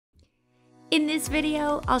In this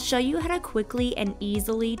video, I'll show you how to quickly and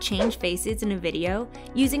easily change faces in a video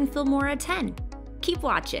using Filmora 10. Keep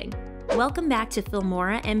watching. Welcome back to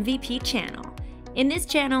Filmora MVP channel. In this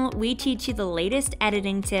channel, we teach you the latest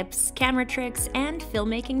editing tips, camera tricks, and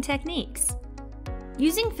filmmaking techniques.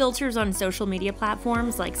 Using filters on social media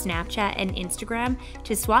platforms like Snapchat and Instagram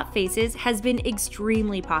to swap faces has been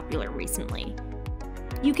extremely popular recently.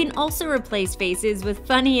 You can also replace faces with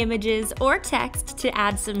funny images or text to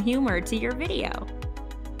add some humor to your video.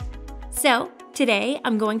 So, today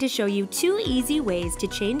I'm going to show you 2 easy ways to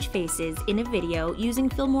change faces in a video using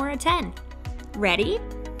Filmora 10. Ready?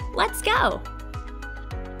 Let's go!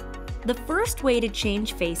 The first way to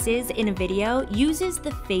change faces in a video uses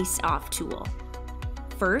the Face Off tool.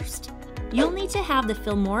 First, you'll need to have the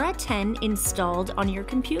Filmora 10 installed on your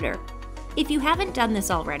computer. If you haven't done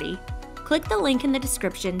this already, click the link in the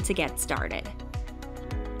description to get started.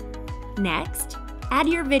 Next, add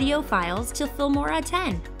your video files to Filmora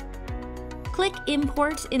 10. Click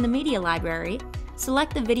Import in the Media Library,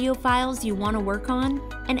 select the video files you want to work on,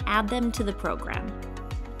 and add them to the program.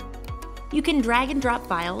 You can drag and drop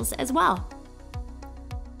files as well.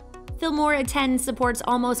 Filmora 10 supports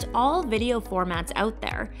almost all video formats out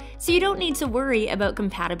there, so you don't need to worry about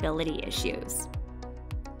compatibility issues.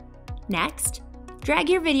 Next, drag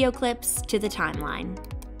your video clips to the timeline.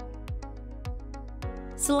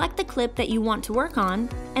 Select the clip that you want to work on,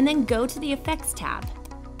 and then go to the Effects tab.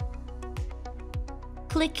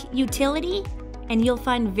 Click Utility, and you'll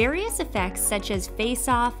find various effects such as Face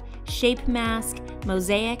Off, Shape Mask,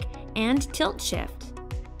 Mosaic, and Tilt Shift.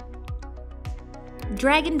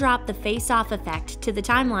 Drag and drop the Face Off effect to the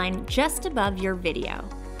timeline just above your video.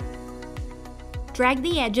 Drag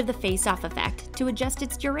the edge of the Face Off effect to adjust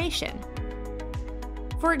its duration.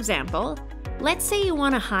 For example, let's say you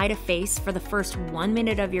want to hide a face for the first 1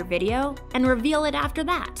 minute of your video and reveal it after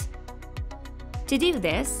that. To do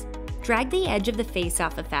this, drag the edge of the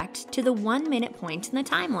face-off effect to the 1 minute point in the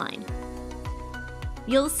timeline.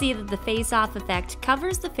 You'll see that the face-off effect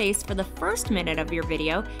covers the face for the first minute of your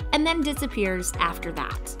video and then disappears after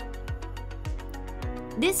that.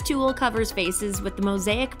 This tool covers faces with the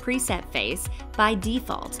Mosaic preset face by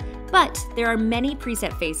default, but there are many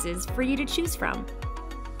preset faces for you to choose from.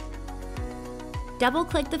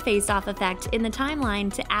 Double-click the face-off effect in the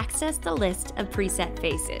timeline to access the list of preset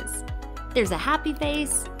faces. There's a happy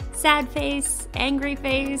face, sad face, angry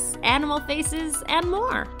face, animal faces, and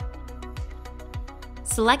more.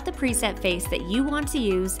 Select the preset face that you want to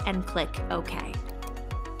use and click OK.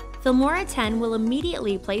 Filmora 10 will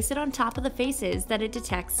immediately place it on top of the faces that it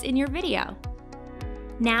detects in your video.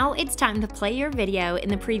 Now it's time to play your video in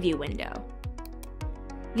the preview window.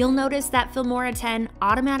 You'll notice that Filmora 10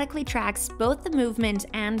 automatically tracks both the movement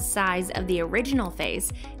and size of the original face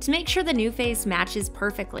to make sure the new face matches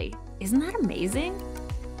perfectly. Isn't that amazing?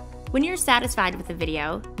 When you're satisfied with the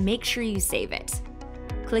video, make sure you save it.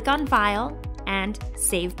 Click on File and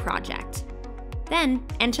Save Project. Then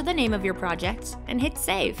enter the name of your project and hit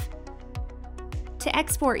Save. To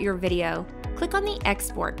export your video, click on the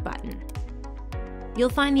Export button. You'll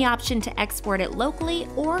find the option to export it locally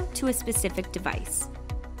or to a specific device.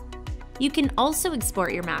 You can also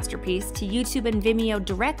export your masterpiece to YouTube and Vimeo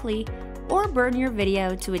directly or burn your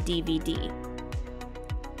video to a DVD.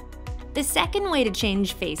 The second way to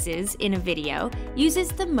change faces in a video uses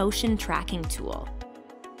the motion tracking tool.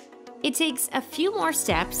 It takes a few more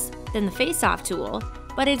steps than the Face Off tool,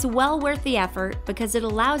 but it's well worth the effort because it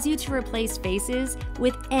allows you to replace faces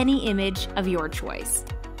with any image of your choice.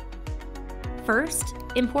 First,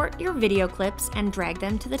 import your video clips and drag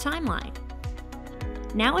them to the timeline.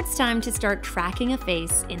 Now it's time to start tracking a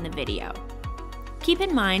face in the video. Keep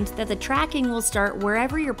in mind that the tracking will start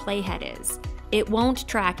wherever your playhead is. It won't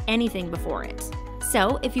track anything before it.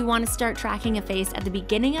 So if you want to start tracking a face at the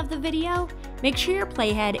beginning of the video, make sure your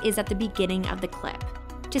playhead is at the beginning of the clip.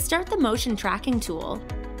 To start the motion tracking tool,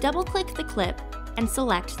 double-click the clip and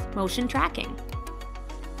select Motion Tracking.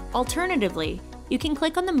 Alternatively, you can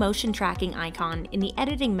click on the motion tracking icon in the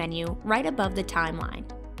editing menu right above the timeline.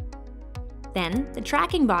 Then, the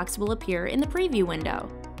tracking box will appear in the preview window.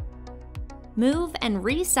 Move and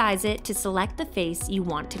resize it to select the face you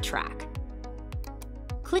want to track.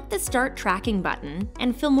 Click the Start Tracking button,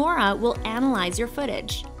 and Filmora will analyze your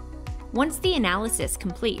footage. Once the analysis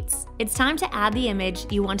completes, it's time to add the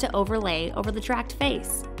image you want to overlay over the tracked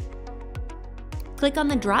face. Click on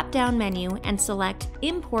the drop-down menu and select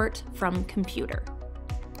Import from Computer.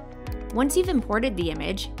 Once you've imported the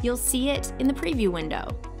image, you'll see it in the preview window.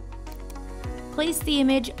 Place the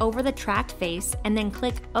image over the tracked face and then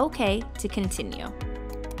click OK to continue.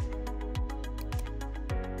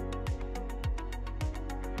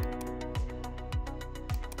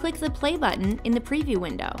 click the play button in the preview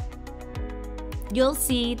window. You'll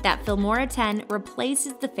see that Filmora 10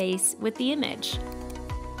 replaces the face with the image.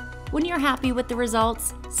 When you're happy with the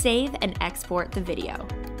results, save and export the video.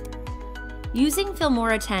 Using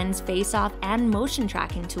Filmora 10's face-off and motion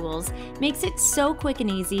tracking tools makes it so quick and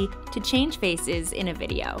easy to change faces in a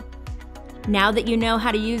video. Now that you know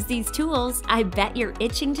how to use these tools, I bet you're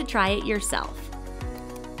itching to try it yourself.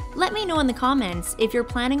 Let me know in the comments if you're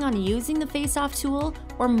planning on using the face-off tool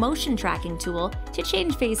or motion tracking tool to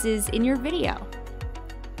change faces in your video.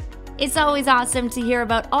 It's always awesome to hear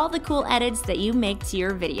about all the cool edits that you make to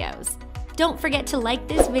your videos. Don't forget to like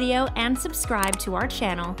this video and subscribe to our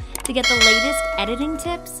channel to get the latest editing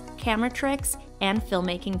tips, camera tricks, and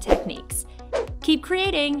filmmaking techniques. Keep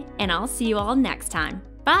creating, and I'll see you all next time.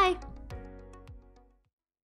 Bye!